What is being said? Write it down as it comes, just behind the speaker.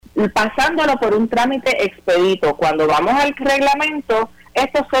pasándolo por un trámite expedito. Cuando vamos al reglamento,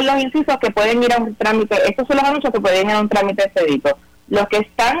 estos son los incisos que pueden ir a un trámite, estos son los anuncios que pueden ir a un trámite expedito, los que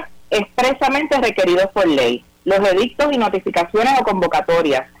están expresamente requeridos por ley, los edictos y notificaciones o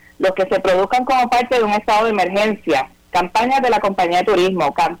convocatorias, los que se produzcan como parte de un estado de emergencia, campañas de la compañía de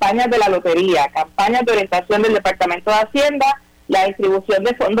turismo, campañas de la lotería, campañas de orientación del Departamento de Hacienda, la distribución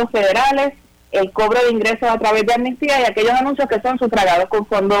de fondos federales, el cobro de ingresos a través de amnistía y aquellos anuncios que son sufragados con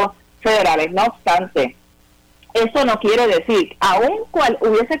fondos federales. No obstante, eso no quiere decir, aun cual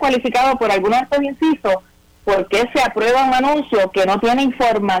hubiese cualificado por alguno de estos incisos, ¿por qué se aprueba un anuncio que no tiene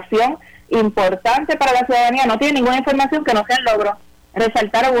información importante para la ciudadanía? No tiene ninguna información que no sea el logro.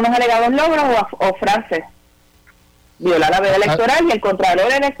 Resaltar algunos alegados logros o frases. Violar la veda electoral y el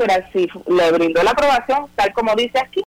Contralor Electoral, si le brindó la aprobación, tal como dice aquí,